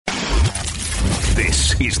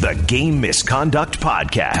This is the Game Misconduct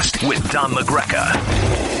Podcast with Don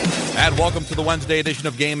LaGreca. And welcome to the Wednesday edition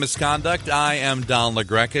of Game Misconduct. I am Don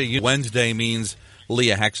LaGreca. Wednesday means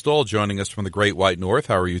Leah Hextall joining us from the Great White North.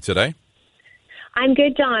 How are you today? I'm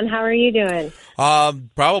good, Don. How are you doing?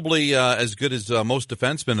 Probably as good as most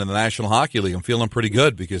defensemen in the National Hockey League. I'm feeling pretty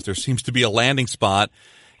good because there seems to be a landing spot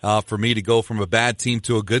for me to go from a bad team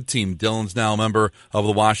to a good team. Dylan's now a member of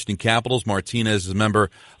the Washington Capitals. Martinez is a member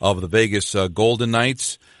of the Vegas Golden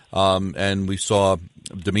Knights. And we saw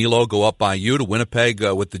DeMelo go up by you to Winnipeg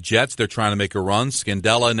with the Jets. They're trying to make a run.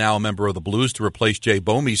 Scandella now a member of the Blues to replace Jay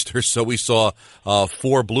Bouwmeester. So we saw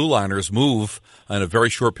 4 blue liners move in a very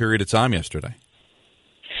short period of time yesterday.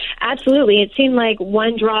 Absolutely. It seemed like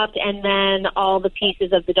one dropped and then all the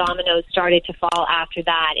pieces of the dominoes started to fall after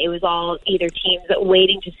that. It was all either teams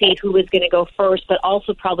waiting to see who was going to go first, but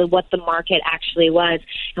also probably what the market actually was.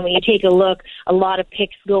 And when you take a look, a lot of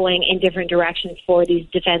picks going in different directions for these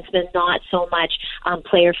defensemen, not so much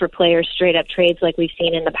player for player straight up trades like we've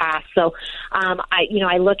seen in the past. So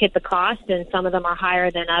I look at the cost and some of them are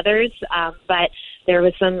higher than others, but there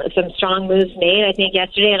was some strong moves made, I think,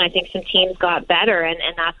 yesterday, and I think some teams got better, and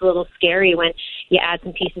that's a little scary when you add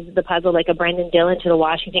some pieces of the puzzle like a Brendan Dillon to the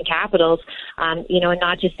Washington Capitals, and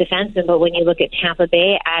not just defensemen, but when you look at Tampa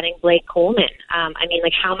Bay adding Blake Coleman.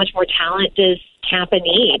 How much more talent does Tampa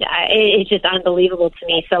need? It's just unbelievable to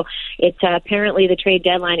me. So it's apparently the trade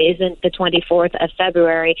deadline isn't the 24th of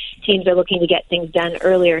February. Teams are looking to get things done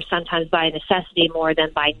earlier, sometimes by necessity more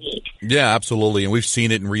than by need. Yeah, absolutely. And we've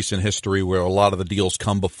seen it in recent history where a lot of the deals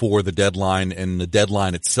come before the deadline, and the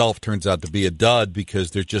deadline itself turns out to be a dud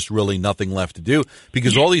because there's just really nothing left to do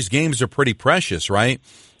because all these games are pretty precious, right?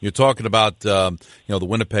 You're talking about, the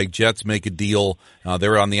Winnipeg Jets make a deal.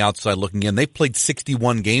 They're on the outside looking in. They've played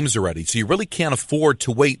 61 games already, so you really can't afford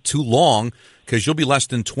to wait too long because you'll be less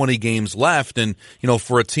than 20 games left. And,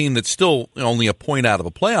 for a team that's still only a point out of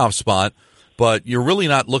a playoff spot, but you're really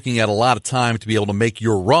not looking at a lot of time to be able to make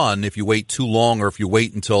your run if you wait too long or if you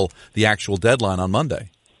wait until the actual deadline on Monday.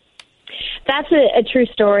 That's a true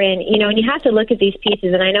story, and you have to look at these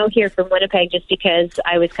pieces. And I know here from Winnipeg, just because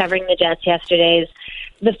I was covering the Jets yesterday,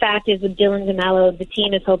 the fact is with Dylan DeMelo, the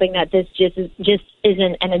team is hoping that this just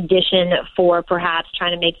isn't an addition for perhaps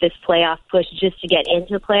trying to make this playoff push just to get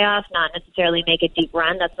into playoffs, not necessarily make a deep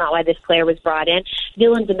run. That's not why this player was brought in.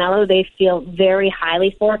 Dylan DeMelo, they feel very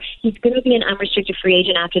highly for. He's going to be an unrestricted free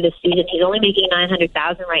agent after this season. He's only making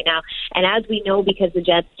 $900,000 right now, and as we know, because the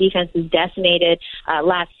Jets' defense is decimated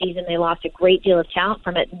last season, they lost a great deal of talent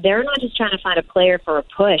from it. They're not just trying to find a player for a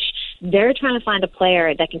push. They're trying to find a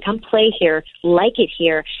player that can come play here, like it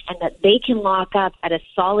here, and that they can lock up at a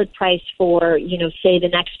solid price for, say the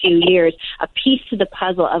next few years, a piece to the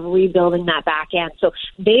puzzle of rebuilding that back end. So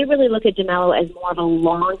they really look at DeMelo as more of a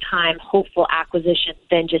long-time hopeful acquisition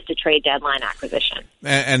than just a trade deadline acquisition.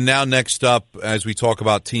 And now next up, as we talk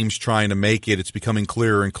about teams trying to make it, it's becoming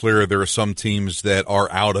clearer and clearer there are some teams that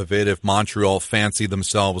are out of it. If Montreal fancy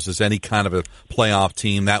themselves as any kind of a playoff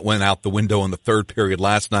team, that went out the window in the third period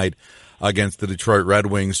last night against the Detroit Red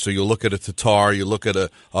Wings. So you look at a Tatar, you look at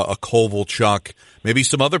a Kovalchuk, maybe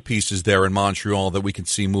some other pieces there in Montreal that we can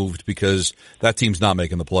see moved because that team's not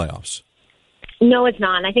making the playoffs. No, it's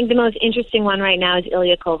not. And I think the most interesting one right now is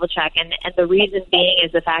Ilya Kovalchuk. And the reason being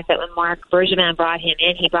is the fact that when Marc Bergevin brought him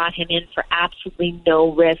in, he brought him in for absolutely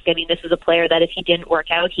no risk. I mean, this was a player that if he didn't work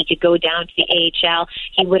out, he could go down to the AHL.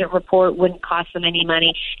 He wouldn't report, wouldn't cost them any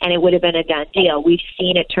money, and it would have been a done deal. We've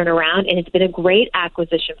seen it turn around, and it's been a great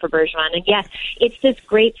acquisition for Bergevin. And yes, it's this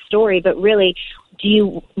great story, but really,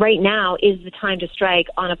 right now is the time to strike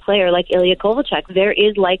on a player like Ilya Kovalchuk. There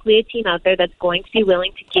is likely a team out there that's going to be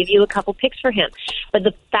willing to give you a couple picks for him. But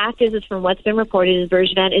the fact is from what's been reported, is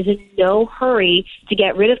Bergevin is in no hurry to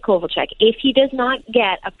get rid of Kovalchuk. If he does not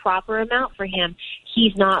get a proper amount for him,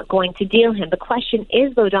 he's not going to deal him. The question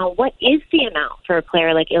is, though, Don, what is the amount for a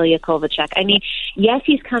player like Ilya Kovalchuk? I mean, yes,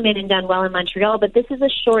 he's come in and done well in Montreal, but this is a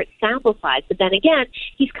short sample size. But then again,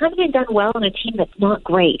 he's come in and done well on a team that's not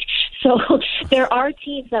great. So there are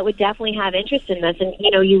teams that would definitely have interest in this. And,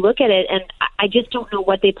 you look at it, and I just don't know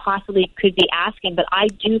what they possibly could be asking, but I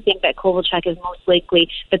do think that Kovalchuk is most likely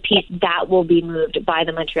the piece that will be moved by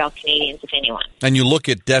the Montreal Canadiens, if anyone. And you look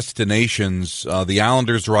at destinations, the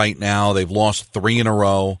Islanders right now, they've lost 3 in a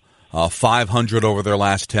row. 500 over their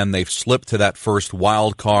last 10. They've slipped to that first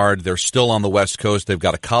wild card. They're still on the West Coast. They've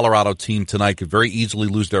got a Colorado team tonight, could very easily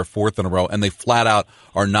lose their 4th in a row, and they flat out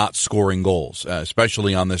are not scoring goals,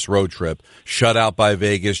 especially on this road trip. Shut out by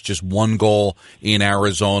Vegas, just 1 goal in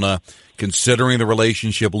Arizona. Considering the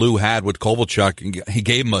relationship Lou had with Kovalchuk, he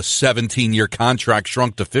gave him a 17-year contract,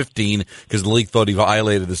 shrunk to 15 because the league thought he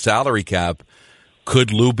violated the salary cap.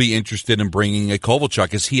 Could Lou be interested in bringing a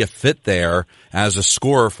Kovalchuk? Is he a fit there as a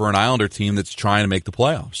scorer for an Islander team that's trying to make the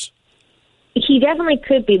playoffs? He definitely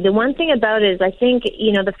could be. The one thing about it is I think,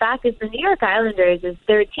 the fact is the New York Islanders is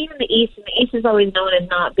they're a team in the East, and the East is always known as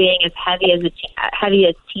not being as heavy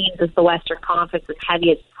as teams as the Western Conference and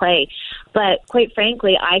heavy as play. But quite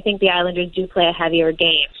frankly, I think the Islanders do play a heavier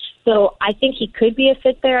game. So I think he could be a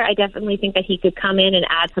fit there. I definitely think that he could come in and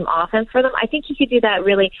add some offense for them. I think he could do that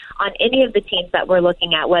really on any of the teams that we're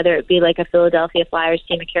looking at, whether it be like a Philadelphia Flyers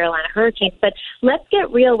team, a Carolina Hurricanes. But let's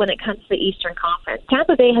get real when it comes to the Eastern Conference.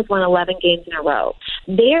 Tampa Bay has won 11 games in a row.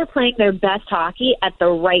 They are playing their best hockey at the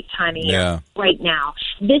right time of year right now.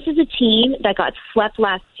 This is a team that got swept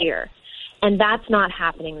last year. And that's not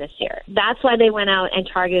happening this year. That's why they went out and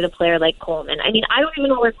targeted a player like Coleman. I mean, I don't even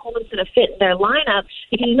know where Coleman's going to fit in their lineup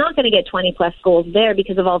because he's not going to get 20-plus goals there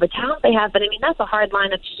because of all the talent they have. But, I mean, that's a hard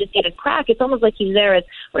lineup to just even crack. It's almost like he's there as,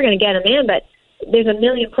 we're going to get him in, but there's a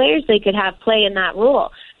million players they could have play in that role.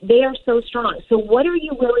 They are so strong. So what are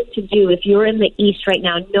you willing to do if you're in the East right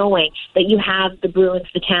now, knowing that you have the Bruins,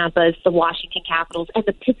 the Tampas, the Washington Capitals, and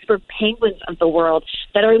the Pittsburgh Penguins of the world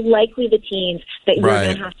that are likely the teams that you're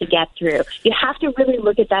going to have to get through? You have to really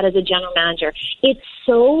look at that as a general manager. It's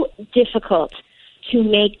so difficult to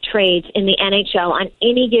make trades in the NHL on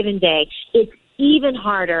any given day. It's even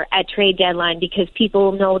harder at trade deadline because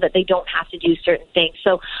people know that they don't have to do certain things.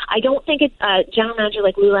 So I don't think a general manager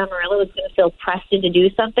like Lou Lamoriello is going to feel pressed into do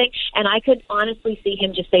something. And I could honestly see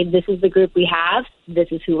him just say, this is the group we have. This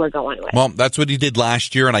is who we're going with. Well, that's what he did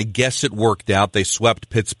last year, and I guess it worked out. They swept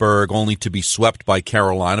Pittsburgh only to be swept by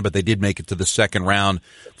Carolina, but they did make it to the second round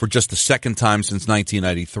for just the second time since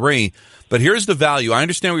 1993. But here's the value. I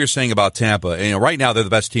understand what you're saying about Tampa. And, right now, they're the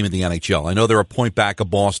best team in the NHL. I know they're a point back of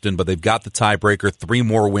Boston, but they've got the tiebreaker, 3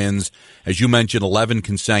 more wins. As you mentioned, 11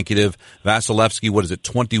 consecutive. Vasilevsky,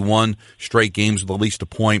 21 straight games with at least a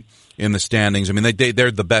point in the standings. I mean,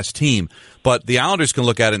 they're the best team. But the Islanders can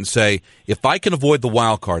look at it and say, if I can avoid the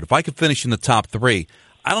wild card, if I can finish in the top 3,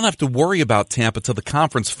 I don't have to worry about Tampa to the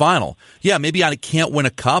conference final. Yeah, maybe I can't win a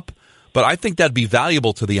cup, but I think that'd be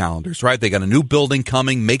valuable to the Islanders, right? They got a new building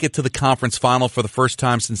coming, make it to the conference final for the first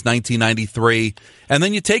time since 1993, and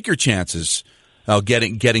then you take your chances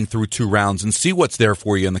getting through 2 rounds and see what's there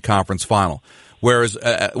for you in the conference final. Whereas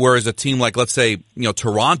a team like, let's say,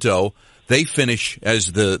 Toronto, they finish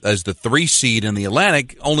as the 3 seed in the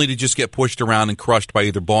Atlantic, only to just get pushed around and crushed by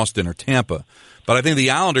either Boston or Tampa. But I think the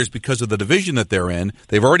Islanders, because of the division that they're in,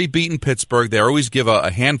 they've already beaten Pittsburgh. They always give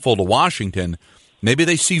a handful to Washington. Maybe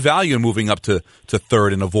they see value in moving up to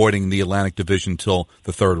third and avoiding the Atlantic Division till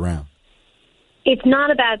the third round. It's not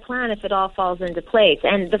a bad plan if it all falls into place.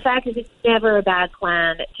 And the fact is, it's never a bad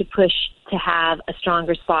plan to push to have a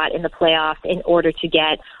stronger spot in the playoffs in order to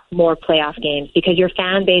get more playoff games, because your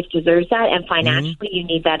fan base deserves that, and financially you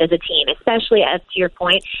need that as a team, especially, as to your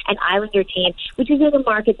point, an Islander team, which is in a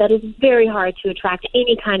market that is very hard to attract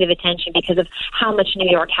any kind of attention because of how much New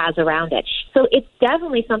York has around it. So it's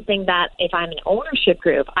definitely something that, if I'm an ownership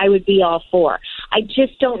group, I would be all for. I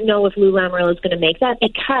just don't know if Lou Lamoriello is going to make that,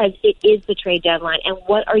 because it is the trade deadline, and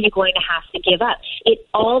what are you going to have to give up? It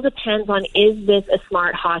all depends on, is this a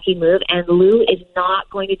smart hockey move, and Lou is not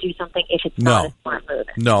going to do something if it's not a smart move.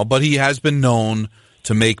 No, but he has been known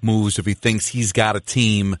to make moves if he thinks he's got a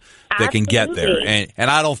team that can get there, and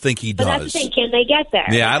I don't think he does. But that's the thing, can they get there?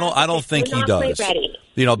 Yeah, I don't think he does. Ready.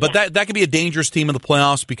 But that could be a dangerous team in the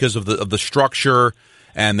playoffs because of the structure,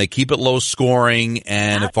 and they keep it low scoring.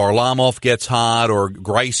 And if Varlamov gets hot or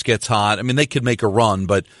Greiss gets hot, I mean, they could make a run.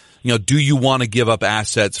 But do you want to give up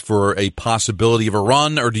assets for a possibility of a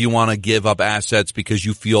run, or do you want to give up assets because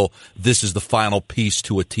you feel this is the final piece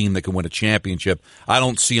to a team that can win a championship? I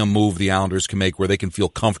don't see a move the Islanders can make where they can feel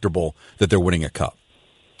comfortable that they're winning a cup.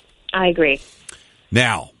 I agree.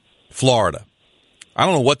 Now, Florida. I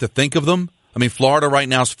don't know what to think of them. I mean, Florida right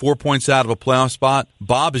now is 4 points out of a playoff spot.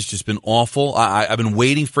 Bob has just been awful. I've been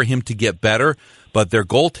waiting for him to get better, but their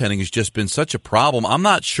goaltending has just been such a problem. I'm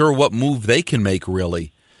not sure what move they can make,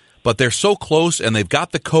 really. But they're so close, and they've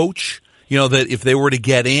got the coach, that if they were to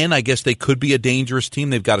get in, I guess they could be a dangerous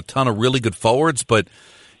team. They've got a ton of really good forwards, but,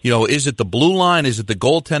 is it the blue line? Is it the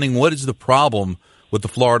goaltending? What is the problem with the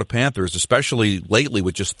Florida Panthers, especially lately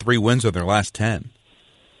with just 3 wins in their last 10?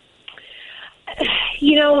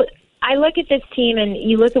 I look at this team, and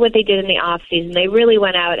you look at what they did in the offseason. They really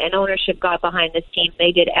went out, and ownership got behind this team.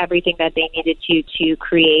 They did everything that they needed to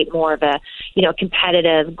create more of a,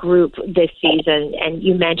 competitive group this season. And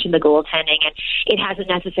you mentioned the goaltending, and it hasn't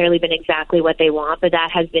necessarily been exactly what they want, but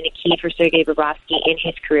that has been a key for Sergei Bobrovsky in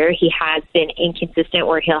his career. He has been inconsistent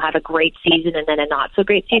where he'll have a great season and then a not so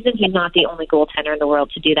great season. He's not the only goaltender in the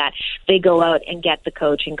world to do that. They go out and get the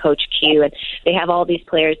coach and Coach Q, and they have all these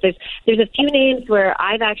players. There's a few names where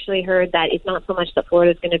I've actually heard that it's not so much that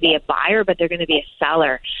Florida's going to be a buyer, but they're going to be a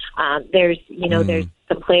seller. There's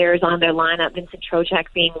some players on their lineup, Vincent Trocheck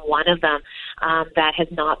being one of them, that has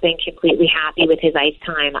not been completely happy with his ice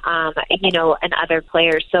time, and other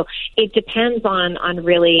players. So it depends on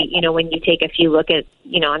really, when you take a few look at,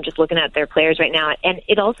 I'm just looking at their players right now, and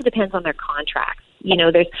it also depends on their contracts.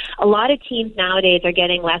 There's a lot of teams nowadays are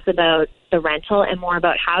getting less about the rental and more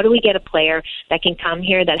about how do we get a player that can come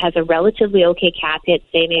here that has a relatively okay cap hit,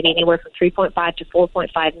 say maybe anywhere from 3.5 to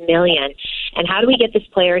 4.5 million, and how do we get this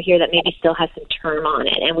player here that maybe still has some term on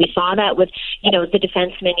it? And we saw that with, the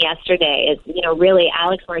defenseman yesterday. Really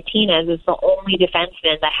Alex Martinez is the only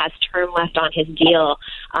defenseman that has term left on his deal,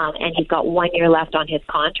 and he's got 1 year left on his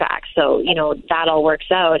contract. So, that all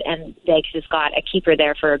works out, and Vegas has got a keeper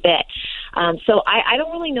there for a bit. So I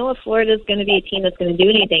don't really know if Florida's going to be a team that's going to do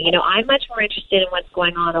anything. I'm much more interested in what's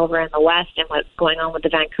going on over in the West and what's going on with the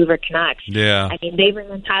Vancouver Canucks. Yeah. I mean, they bring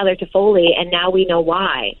in Tyler Toffoli, and now we know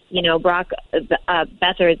why. Brock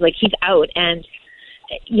Besser is he's out, and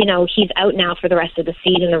he's out now for the rest of the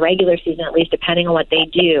season, the regular season at least, depending on what they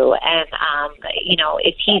do. And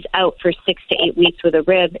if he's out for 6 to 8 weeks with a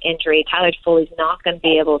rib injury, Tyler Toffoli's not going to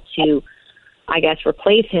be able to,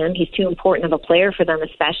 replace him. He's too important of a player for them,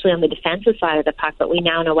 especially on the defensive side of the puck, but we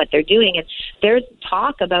now know what they're doing. And there's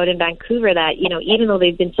talk about in Vancouver that, even though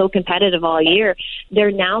they've been so competitive all year,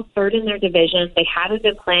 they're now third in their division. They haven't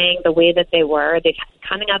been playing the way that they were. They're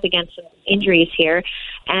coming up against some injuries here.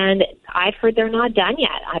 And I've heard they're not done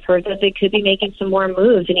yet. I've heard that they could be making some more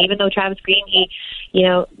moves. And even though Travis Green,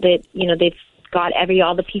 they've got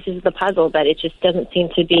all the pieces of the puzzle, but it just doesn't seem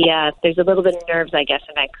to be, there's a little bit of nerves, I guess,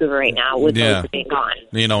 in Vancouver right now with those being gone.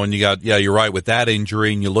 And you're right, with that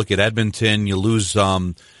injury, and you look at Edmonton, you lose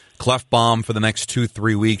Clefbaum for the next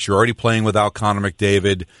 2-3 weeks. You're already playing without Connor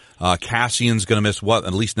McDavid. Cassian's going to miss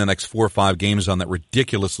at least in the next 4 or 5 games on that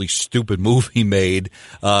ridiculously stupid move he made,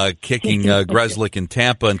 kicking Grzelcyk in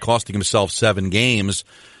Tampa and costing himself 7 games.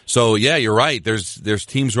 So, yeah, you're right. There's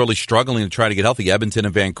teams really struggling to try to get healthy. Edmonton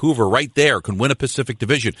and Vancouver right there can win a Pacific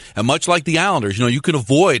Division. And much like the Islanders, you can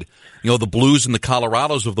avoid, the Blues and the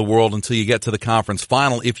Colorados of the world until you get to the conference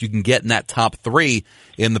final if you can get in that top 3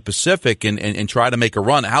 in the Pacific and try to make a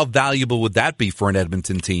run. How valuable would that be for an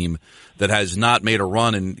Edmonton team that has not made a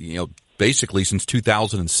run in, basically since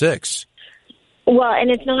 2006? Well, and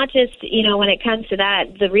it's not just, when it comes to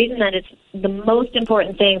that, the reason that it's the most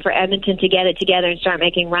important thing for Edmonton to get it together and start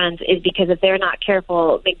making runs is because if they're not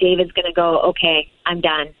careful, McDavid's going to go, okay, I'm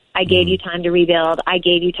done. I gave you time to rebuild. I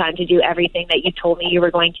gave you time to do everything that you told me you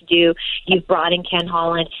were going to do. You've brought in Ken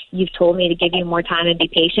Holland. You've told me to give you more time and be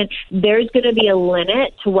patient. There's going to be a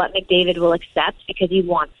limit to what McDavid will accept because he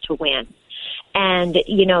wants to win. And,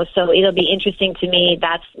 so it'll be interesting to me.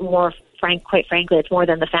 That's more quite frankly, it's more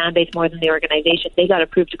than the fan base, more than the organization. They got to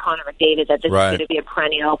prove to Connor McDavid that this is going to be a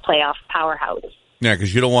perennial playoff powerhouse. Yeah,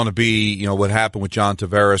 because you don't want to be, what happened with John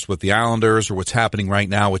Tavares with the Islanders or what's happening right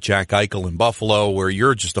now with Jack Eichel in Buffalo, where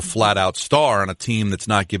you're just a flat-out star on a team that's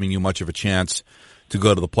not giving you much of a chance to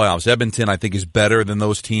go to the playoffs. Edmonton, I think, is better than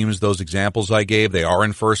those teams, those examples I gave. They are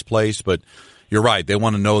in first place, but you're right. They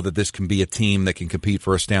want to know that this can be a team that can compete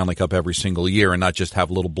for a Stanley Cup every single year and not just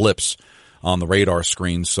have little blips on the radar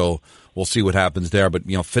screen. So we'll see what happens there. But,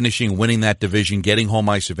 finishing, winning that division, getting home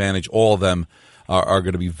ice advantage, all of them are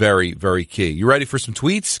going to be very, very key. You ready for some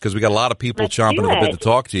tweets? Because we got a lot of people chomping at the bit to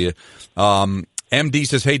talk to you. MD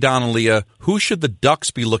says, hey, Don and Leah, who should the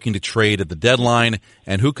Ducks be looking to trade at the deadline,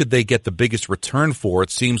 and who could they get the biggest return for? It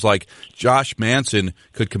seems like Josh Manson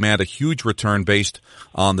could command a huge return based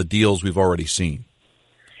on the deals we've already seen.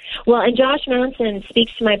 Well, and Josh Manson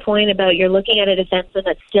speaks to my point about you're looking at a defenseman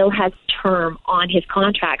that still has term on his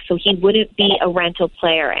contract, so he wouldn't be a rental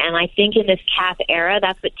player. And I think in this cap era,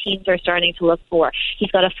 that's what teams are starting to look for.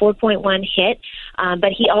 He's got a 4.1 hit,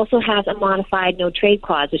 but he also has a modified no-trade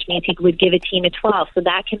clause, which means he would give a team a 12, so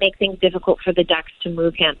that can make things difficult for the Ducks to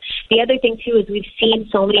move him. The other thing, too, is we've seen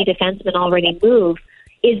so many defensemen already move.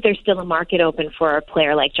 Is there still a market open for a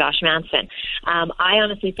player like Josh Manson? I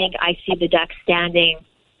honestly think I see the Ducks standing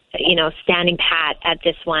standing pat at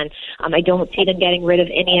this one. I don't see them getting rid of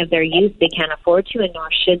any of their youth. They can't afford to, and nor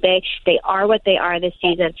should they. They are what they are this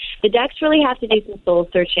season. The Ducks really have to do some soul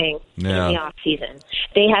searching in the off season.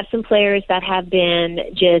 They have some players that have been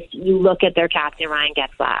you look at their captain, Ryan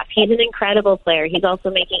Getzlaf. He's an incredible player. He's also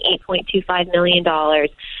making $8.25 million.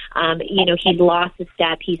 He's lost a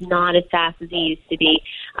step. He's not as fast as he used to be.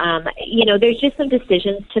 There's just some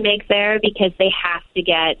decisions to make there because they have to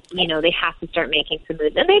they have to start making some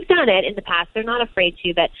moves. And they've done it in the past. They're not afraid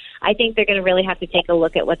to, but I think they're going to really have to take a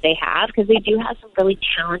look at what they have because they do have some really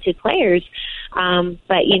talented players. But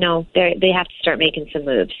they have to start making some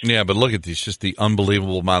moves. Yeah, but look at these, just the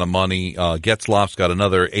unbelievable amount of money. Getzlaf's got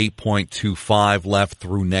another 8.25 left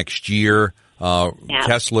through next year.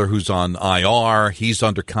 Kessler, who's on IR, he's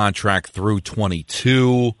under contract through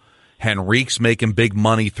 22. Henrique's making big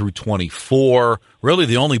money through 24. Really,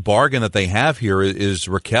 the only bargain that they have here is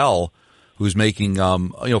Raquel, who's making,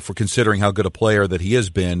 for considering how good a player that he has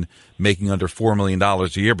been, making under $4 million a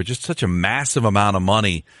year, but just such a massive amount of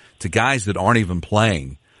money to guys that aren't even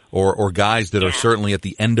playing or guys that are certainly at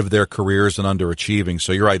the end of their careers and underachieving.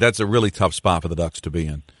 So you're right, that's a really tough spot for the Ducks to be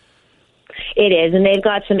in. It is, and they've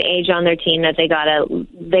got some age on their team that they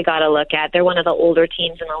gotta look at. They're one of the older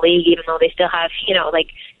teams in the league, even though they still have,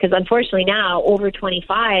 because unfortunately now over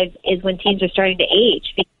 25 is when teams are starting to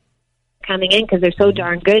age coming in because they're so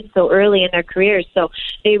darn good so early in their careers. So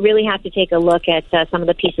they really have to take a look at some of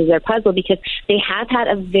the pieces of their puzzle because they have had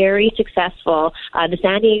a very successful, the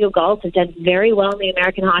San Diego Gulls have done very well in the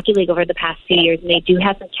American Hockey League over the past few years, and they do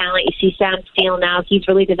have some talent. You see Sam Steele now, he's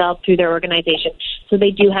really developed through their organization. So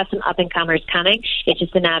they do have some up-and-comers coming. It's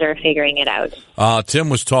just a matter of figuring it out. Tim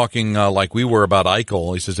was talking like we were about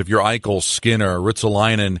Eichel. He says, if you're Eichel, Skinner,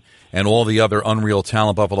 Ritzelainen, and all the other unreal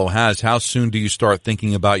talent Buffalo has, how soon do you start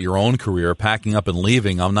thinking about your own career, packing up and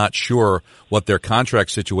leaving? I'm not sure what their contract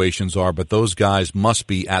situations are, but those guys must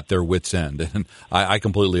be at their wits' end. And I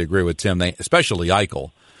completely agree with Tim, especially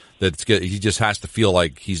Eichel, that he just has to feel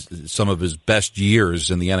like some of his best years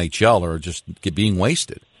in the NHL are just being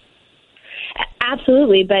wasted.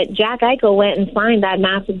 Absolutely, but Jack Eichel went and signed that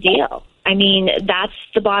massive deal. I mean, that's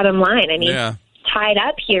the bottom line. I mean, tied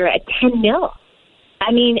up here at $10 million.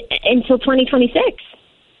 I mean, until 2026.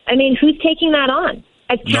 I mean, who's taking that on?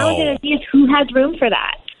 As talented as he is, who has room for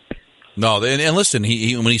that? No, and listen,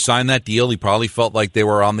 he when he signed that deal, he probably felt like they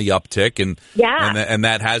were on the uptick, and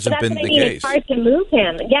that hasn't been the case. It's hard to move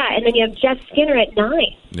him. Yeah, and then you have Jeff Skinner at 9.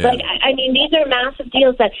 Yeah. I mean, these are massive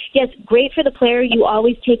deals that, yes, great for the player. You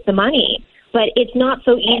always take the money. But it's not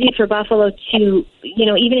so easy for Buffalo to,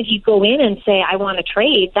 even if you go in and say, I want to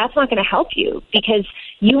trade, that's not going to help you because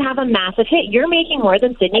you have a massive hit. You're making more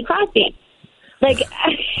than Sidney Crosby.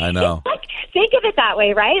 I know. Think of it that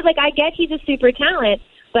way, right? I get he's a super talent,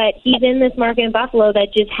 but he's in this market in Buffalo that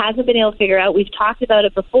just hasn't been able to figure out. We've talked about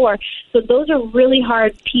it before. So those are really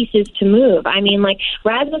hard pieces to move. I mean,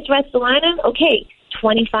 Rasmus Ristolainen, okay,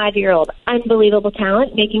 25-year-old, unbelievable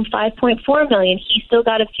talent, making $5.4 million. He's still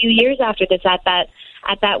got a few years after this at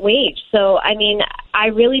that wage. So, I mean, I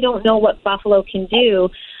really don't know what Buffalo can do.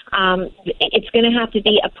 It's going to have to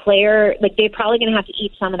be a player, they're probably going to have to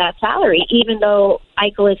eat some of that salary, even though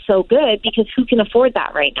Eichel is so good, because who can afford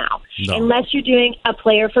that right now? No. Unless you're doing a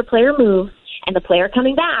player-for-player move, and the player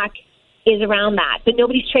coming back is around that. But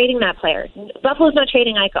nobody's trading that player. Buffalo's not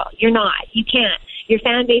trading Eichel. You're not. You can't. Your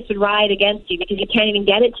fan base would riot against you because you can't even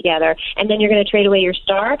get it together, and then you're going to trade away your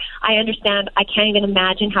star. I understand. I can't even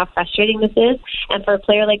imagine how frustrating this is. And for a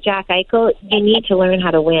player like Jack Eichel, you need to learn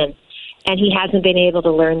how to win. And he hasn't been able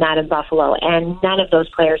to learn that in Buffalo, and none of those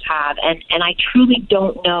players have. And I truly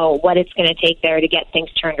don't know what it's going to take there to get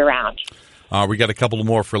things turned around. We got a couple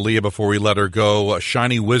more for Leah before we let her go.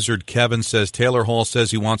 Shiny Wizard Kevin says, Taylor Hall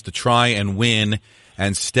says he wants to try and win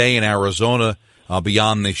and stay in Arizona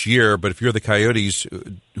beyond this year. But if you're the Coyotes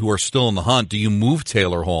who are still in the hunt, do you move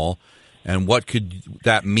Taylor Hall? And what could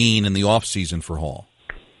that mean in the offseason for Hall?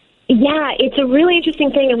 Yeah, it's a really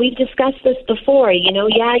interesting thing, and we've discussed this before. You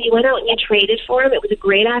went out and you traded for him. It was a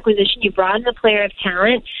great acquisition. You brought in a player of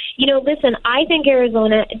talent. Listen, I think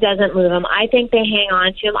Arizona doesn't move him. I think they hang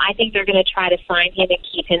on to him. I think they're going to try to sign him and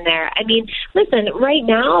keep him there. I mean, listen, right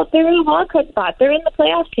now, they're in a wildcard spot. They're in the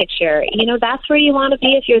playoff picture. That's where you want to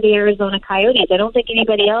be if you're the Arizona Coyotes. I don't think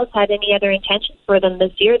anybody else had any other intentions for them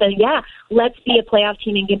this year than, let's be a playoff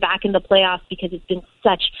team and get back in the playoffs because it's been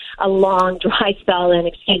such a long, dry spell, and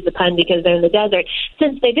excuse the pun, because they're in the desert,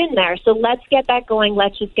 since they've been there. So let's get that going.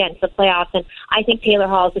 Let's just get into the playoffs. And I think Taylor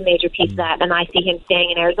Hall is a major piece of that, and I see him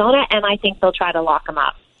staying in Arizona, and I think they'll try to lock him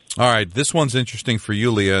up. All right, this one's interesting for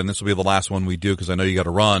you, Leah, and this will be the last one we do because I know you got to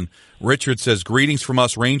run. Richard says, greetings from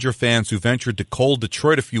us Ranger fans who ventured to cold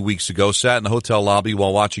Detroit a few weeks ago, sat in the hotel lobby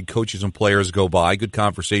while watching coaches and players go by. Good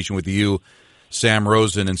conversation with you, Sam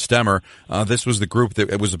Rosen and Stemmer. This was the group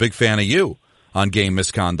that was a big fan of you on game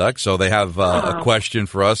misconduct, so they have a question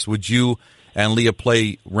for us. Would you and Leah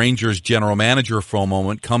play Rangers general manager for a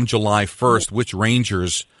moment? Come July 1st, which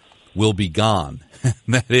Rangers will be gone?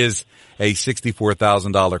 That is a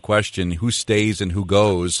 $64,000 question. Who stays and who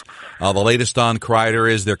goes? The latest on Kreider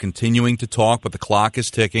is they're continuing to talk, but the clock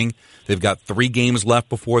is ticking. They've got 3 games left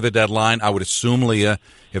before the deadline. I would assume, Leah,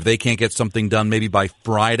 if they can't get something done maybe by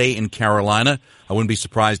Friday in Carolina, I wouldn't be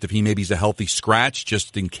surprised if he maybe is a healthy scratch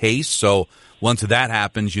just in case. So once that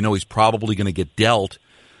happens, you know he's probably going to get dealt.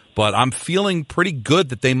 But I'm feeling pretty good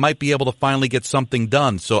that they might be able to finally get something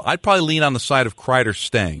done. So I'd probably lean on the side of Kreider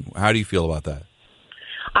staying. How do you feel about that?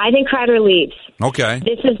 I think Kreider leaves. Okay.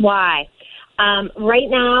 This is why. Right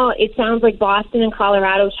now, it sounds like Boston and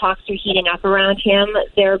Colorado talks are heating up around him.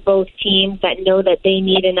 They're both teams that know that they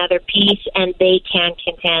need another piece, and they can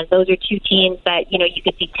contend. Those are 2 teams that, you know, you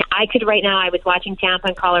could see. I was watching Tampa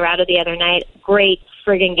and Colorado the other night. Great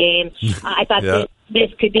friggin' game. I thought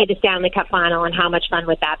this could be the Stanley Cup final, and how much fun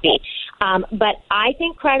would that be? But I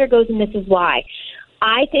think Kreider goes, and this is why.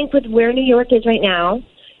 I think with where New York is right now,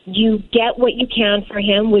 you get what you can for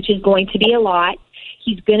him, which is going to be a lot.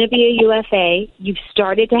 He's going to be a UFA. You've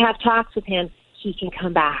started to have talks with him. He can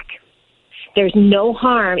come back. There's no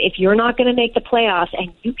harm if you're not going to make the playoffs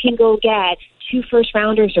and you can go get 2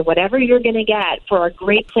 first-rounders or whatever you're going to get for a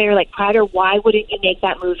great player like Kreider. Why wouldn't you make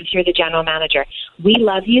that move if you're the general manager? We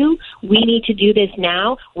love you. We need to do this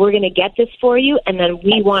now. We're going to get this for you, and then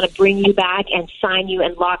we want to bring you back and sign you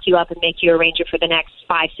and lock you up and make you a Ranger for the next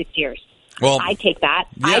 5-6 years. Well, I take that.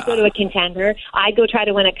 Yeah. I go to a contender. I go try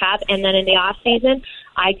to win a cup, and then in the off season,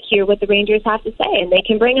 I hear what the Rangers have to say, and they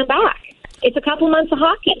can bring him back. It's a couple months of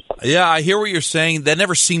hockey. Yeah, I hear what you're saying. That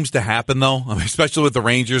never seems to happen, though. I mean, especially with the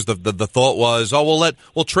Rangers. The thought was,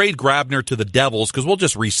 we'll trade Grabner to the Devils because we'll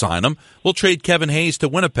just re-sign him. We'll trade Kevin Hayes to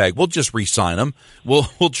Winnipeg. We'll just re-sign him.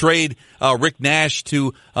 We'll trade Rick Nash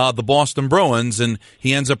to the Boston Bruins, and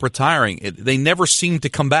he ends up retiring. They never seem to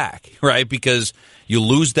come back, right? Because you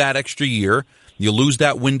lose that extra year. You lose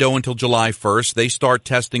that window until July 1st. They start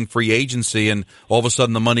testing free agency, and all of a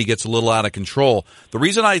sudden the money gets a little out of control. The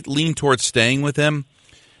reason I lean towards staying with him,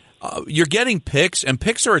 you're getting picks, and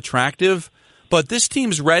picks are attractive, but this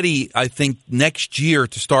team's ready, I think, next year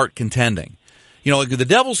to start contending. You know, like the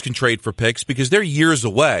Devils can trade for picks because they're years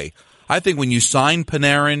away. I think when you sign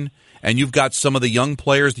Panarin and you've got some of the young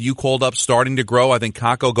players that you called up starting to grow, I think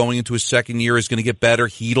Kakko going into his second year is going to get better.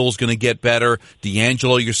 Heedle's going to get better.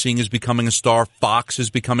 D'Angelo you're seeing is becoming a star. Fox is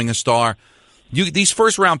becoming a star. These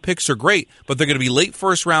first-round picks are great, but they're going to be late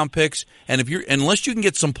first-round picks. And unless you can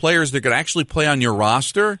get some players that could actually play on your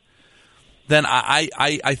roster, then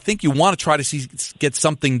I think you want to try to get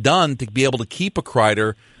something done to be able to keep a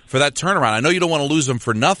Kreider for that turnaround. I know you don't want to lose him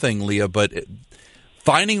for nothing, Leah, but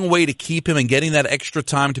finding a way to keep him and getting that extra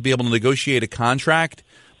time to be able to negotiate a contract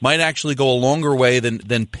might actually go a longer way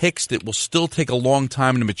than picks that will still take a long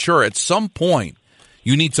time to mature. At some point,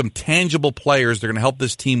 you need some tangible players that are going to help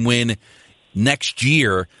this team win next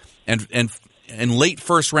year, and late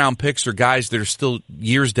first-round picks are guys that are still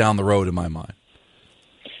years down the road in my mind.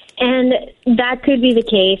 And that could be the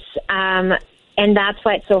case, and that's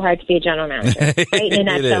why it's so hard to be a general manager, right? And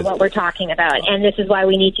that's what we're talking about. And this is why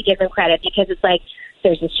we need to give him credit, because it's like,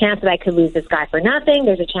 there's this chance that I could lose this guy for nothing.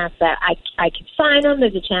 There's a chance that I could sign him.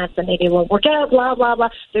 There's a chance that maybe it won't work out, blah, blah, blah.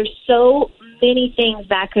 There's so many things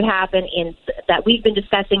that could happen that we've been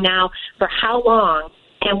discussing now for how long,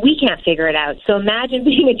 and we can't figure it out. So imagine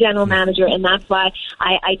being a general manager, and that's why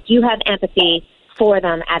I do have empathy for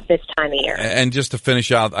them at this time of year. And just to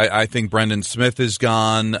finish out, I think Brendan Smith is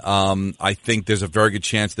gone. I think there's a very good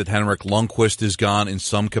chance that Henrik Lundqvist is gone in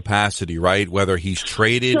some capacity, right? Whether he's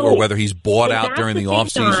traded or whether he's bought out during the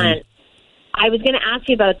offseason. I was going to ask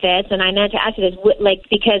you about this, and I meant to ask you this,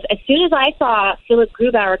 because as soon as I saw Philip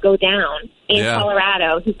Grubauer go down in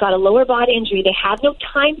Colorado, who's got a lower body injury, they have no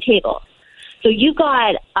timetable. So you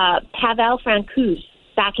got Pavel Francouz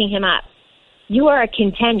backing him up. You are a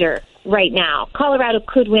contender right now. Colorado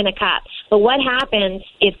could win a cup. But what happens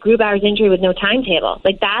if Grubauer's injury with no timetable?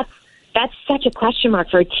 That's such a question mark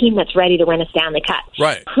for a team that's ready to win a Stanley Cup.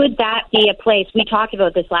 Right. Could that be a place? We talked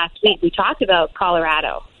about this last week. We talked about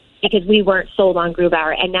Colorado because we weren't sold on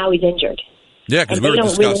Grubauer, and now he's injured. Yeah, because we were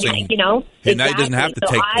discussing, really, and now he doesn't have to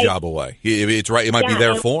take the job away. It's right. It might be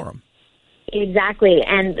there for him. Exactly.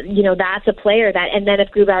 And, that's a player that, and then if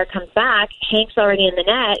Grubauer comes back, Hank's already in the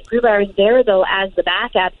net. Grubauer is there, though, as the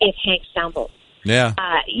backup if Hank stumbles. Yeah.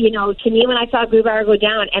 To me, when I saw Grubauer go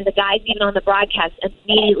down, and the guys even on the broadcast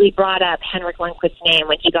immediately brought up Henrik Lundqvist's name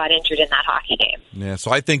when he got injured in that hockey game. Yeah,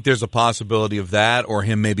 so I think there's a possibility of that, or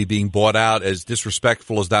him maybe being bought out. As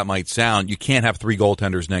disrespectful as that might sound, you can't have 3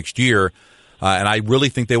 goaltenders next year, and I really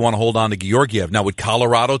think they want to hold on to Georgiev. Now, would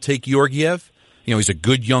Colorado take Georgiev? He's a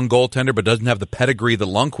good young goaltender, but doesn't have the pedigree that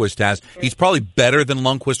Lundqvist has. He's probably better than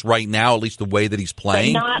Lundqvist right now, at least the way that he's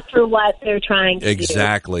playing. But not for what they're trying to do.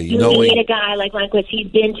 Exactly. You need a guy like Lundqvist. He's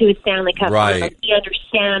been to a Stanley Cup final. He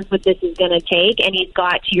understands what this is going to take, and he's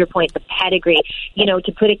got, to your point, the pedigree.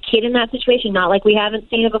 To put a kid in that situation, not like we haven't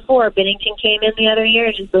seen it before. Binnington came in the other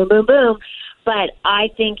year, just boom, boom, boom. But I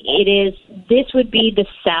think this would be the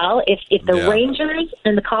sell. If the Rangers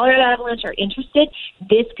and the Colorado Avalanche are interested,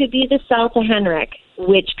 this could be the sell to Henrik,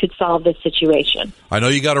 which could solve this situation. I know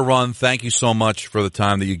you got to run. Thank you so much for the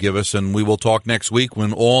time that you give us, and we will talk next week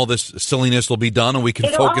when all this silliness will be done and we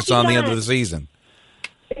can focus on the end of the season.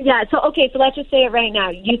 Yeah, so let's just say it right now.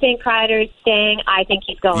 You think Kreider's staying? I think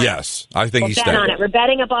he's going. Yes, I think he's staying. Bet on it. We're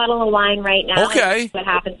betting a bottle of wine right now. Okay. What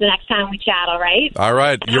happens the next time we chat, all right? All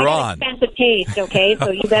right, and you're I have on. Expensive taste, okay?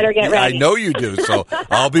 So you better get ready. I know you do, so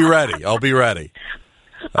I'll be ready.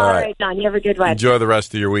 All right, Don, you have a good one. Enjoy the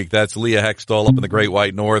rest of your week. That's Leah Hextall up in the Great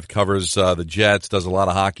White North, covers the Jets, does a lot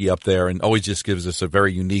of hockey up there, and always just gives us a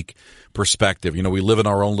very unique perspective. We live in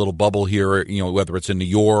our own little bubble here, whether it's in New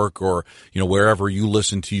York or, wherever you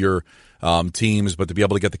listen to your teams, but to be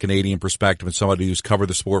able to get the Canadian perspective and somebody who's covered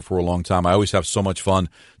the sport for a long time, I always have so much fun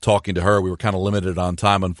talking to her. We were kind of limited on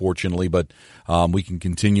time, unfortunately, but we can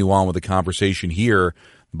continue on with the conversation here.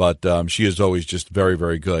 But she is always just very,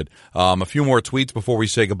 very good. A few more tweets before we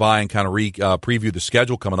say goodbye and kind of preview the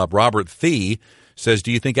schedule coming up. Robert Thie says,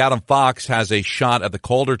 do you think Adam Fox has a shot at the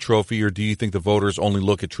Calder Trophy, or do you think the voters only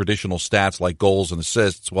look at traditional stats like goals and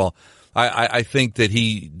assists? Well, I think that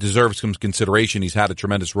he deserves some consideration. He's had a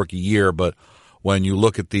tremendous rookie year, but when you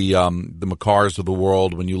look at the Makars of the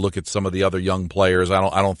world, when you look at some of the other young players, I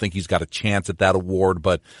don't think he's got a chance at that award.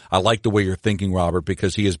 But I like the way you're thinking, Robert,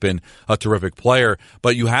 because he has been a terrific player.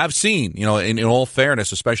 But you have seen, in all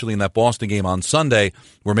fairness, especially in that Boston game on Sunday,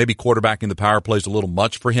 where maybe quarterbacking the power play is a little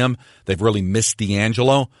much for him. They've really missed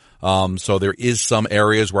D'Angelo. So there is some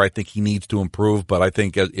areas where I think he needs to improve. But I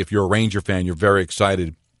think if you're a Ranger fan, you're very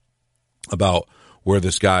excited about where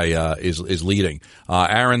this guy is leading.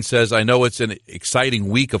 Aaron says, I know it's an exciting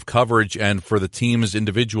week of coverage, and for the teams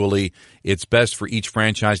individually, it's best for each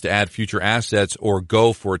franchise to add future assets or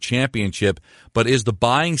go for a championship. But is the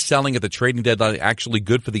buying, selling at the trading deadline actually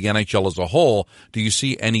good for the NHL as a whole? Do you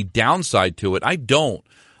see any downside to it? I don't.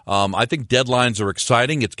 I think deadlines are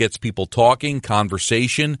exciting. It gets people talking,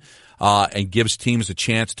 conversation, and gives teams a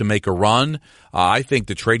chance to make a run. I think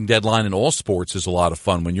the trading deadline in all sports is a lot of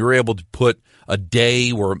fun. When you're able to put a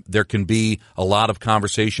day where there can be a lot of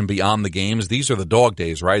conversation beyond the games. These are the dog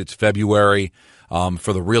days, right? It's February.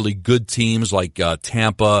 For the really good teams like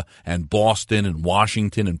Tampa and Boston and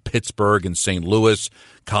Washington and Pittsburgh and St. Louis,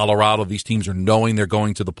 Colorado, these teams are knowing they're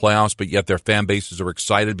going to the playoffs, but yet their fan bases are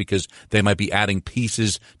excited because they might be adding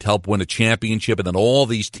pieces to help win a championship. And then all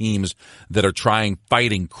these teams that are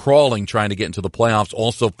fighting, crawling, trying to get into the playoffs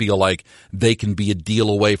also feel like they can be a deal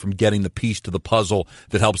away from getting the piece to the puzzle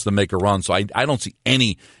that helps them make a run. So I don't see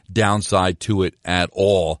any downside to it at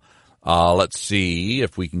all. Let's see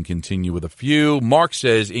if we can continue with a few. Mark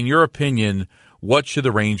says, in your opinion, what should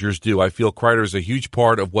the Rangers do? I feel Kreider is a huge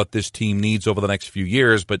part of what this team needs over the next few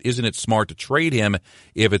years, but isn't it smart to trade him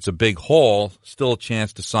if it's a big haul? Still a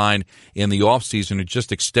chance to sign in the offseason, or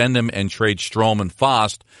just extend him and trade Strome and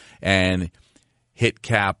Fost and hit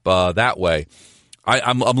cap that way.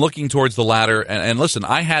 I'm looking towards the latter, and listen,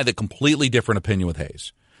 I had a completely different opinion with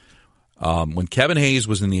Hayes. When Kevin Hayes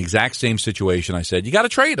was in the exact same situation, I said, you got to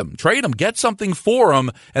trade him, get something for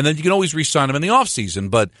him, and then you can always re-sign him in the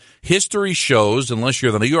offseason. But history shows, unless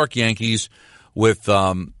you're the New York Yankees with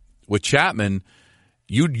Chapman,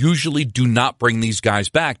 you usually do not bring these guys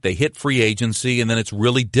back. They hit free agency, and then it's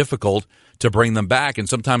really difficult to bring them back. And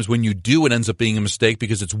sometimes when you do, it ends up being a mistake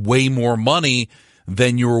because it's way more money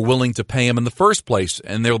than you were willing to pay him in the first place.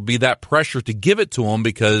 And there'll be that pressure to give it to him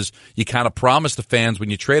because you kind of promised the fans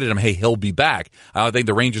when you traded him, hey, he'll be back. I think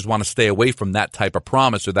the Rangers want to stay away from that type of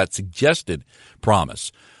promise or that suggested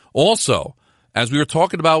promise. Also, as we were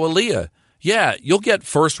talking about with Leah, yeah, you'll get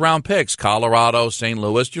first-round picks, Colorado, St.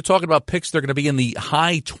 Louis. You're talking about picks that are going to be in the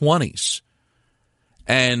high 20s.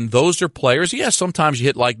 And those are players, yes, sometimes you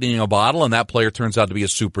hit lightning in a bottle and that player turns out to be a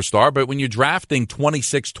superstar. But when you're drafting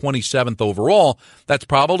 26th, 27th overall, that's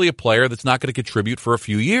probably a player that's not going to contribute for a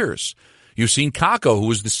few years. You've seen Kakko, who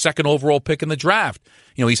was the second overall pick in the draft.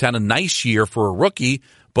 He's had a nice year for a rookie,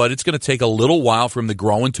 but it's going to take a little while for him to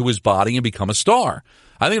grow into his body and become a star.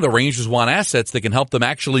 I think the Rangers want assets that can help them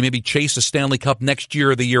actually maybe chase a Stanley Cup next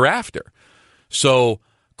year or the year after. So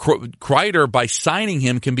Kreider, by signing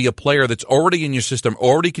him, can be a player that's already in your system,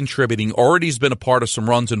 already contributing, already has been a part of some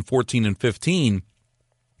runs in 14 and 15.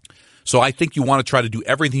 So I think you want to try to do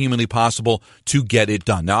everything humanly possible to get it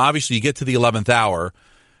done. Now, obviously, you get to the 11th hour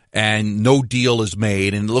and no deal is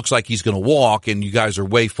made and it looks like he's going to walk and you guys are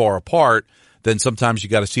way far apart, then sometimes you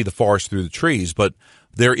got to see the forest through the trees. But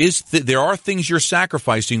there are things you're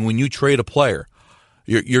sacrificing when you trade a player.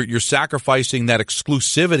 You're sacrificing that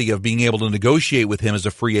exclusivity of being able to negotiate with him as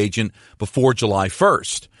a free agent before July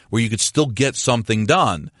 1st, where you could still get something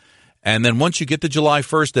done. And then once you get to July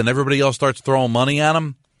 1st and everybody else starts throwing money at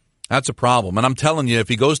him, that's a problem. And I'm telling you, if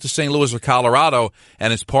he goes to St. Louis or Colorado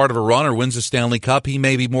and is part of a run or wins the Stanley Cup, he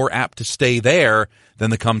may be more apt to stay there than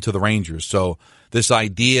to come to the Rangers. So this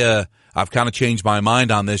idea, I've kind of changed my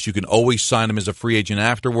mind on this. You can always sign him as a free agent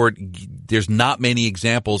afterward. There's not many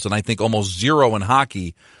examples, and I think almost zero in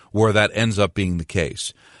hockey, where that ends up being the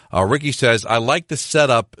case. Ricky says, I like the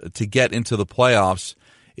setup to get into the playoffs.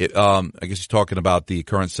 I guess he's talking about the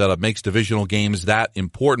current setup. Makes divisional games that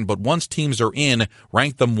important, but once teams are in,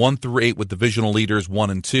 rank them 1 through 8 with divisional leaders 1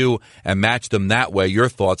 and 2 and match them that way. Your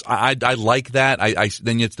thoughts? I like that.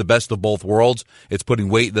 Then it's the best of both worlds. It's putting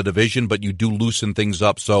weight in the division, but you do loosen things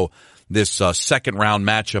up. So this second round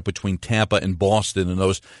matchup between Tampa and Boston, and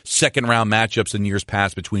those second round matchups in years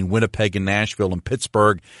past between Winnipeg and Nashville and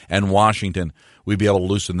Pittsburgh and Washington, we'd be able to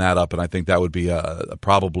loosen that up, and I think that would be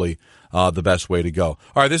probably the best way to go. All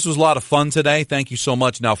right, this was a lot of fun today. Thank you so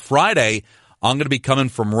much. Now, Friday, I'm going to be coming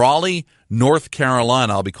from Raleigh, North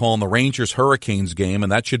Carolina. I'll be calling the Rangers-Hurricanes game,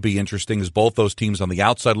 and that should be interesting as both those teams on the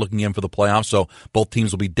outside looking in for the playoffs. So both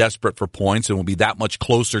teams will be desperate for points and will be that much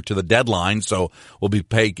closer to the deadline. So we'll be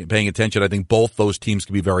paying attention. I think both those teams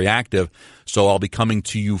can be very active. So I'll be coming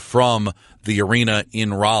to you from the arena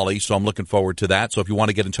in Raleigh. So I'm looking forward to that. So if you want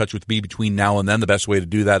to get in touch with me between now and then, the best way to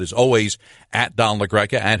do that is always at Don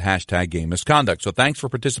LaGreca at #GameMisconduct. So thanks for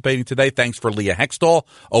participating today. Thanks for Leah Hextall.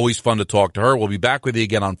 Always fun to talk to her. We'll be back with you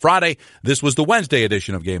again on Friday. This was the Wednesday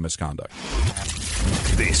edition of Game Misconduct.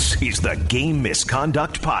 This is the Game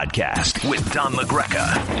Misconduct Podcast with Don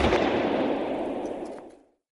LaGreca.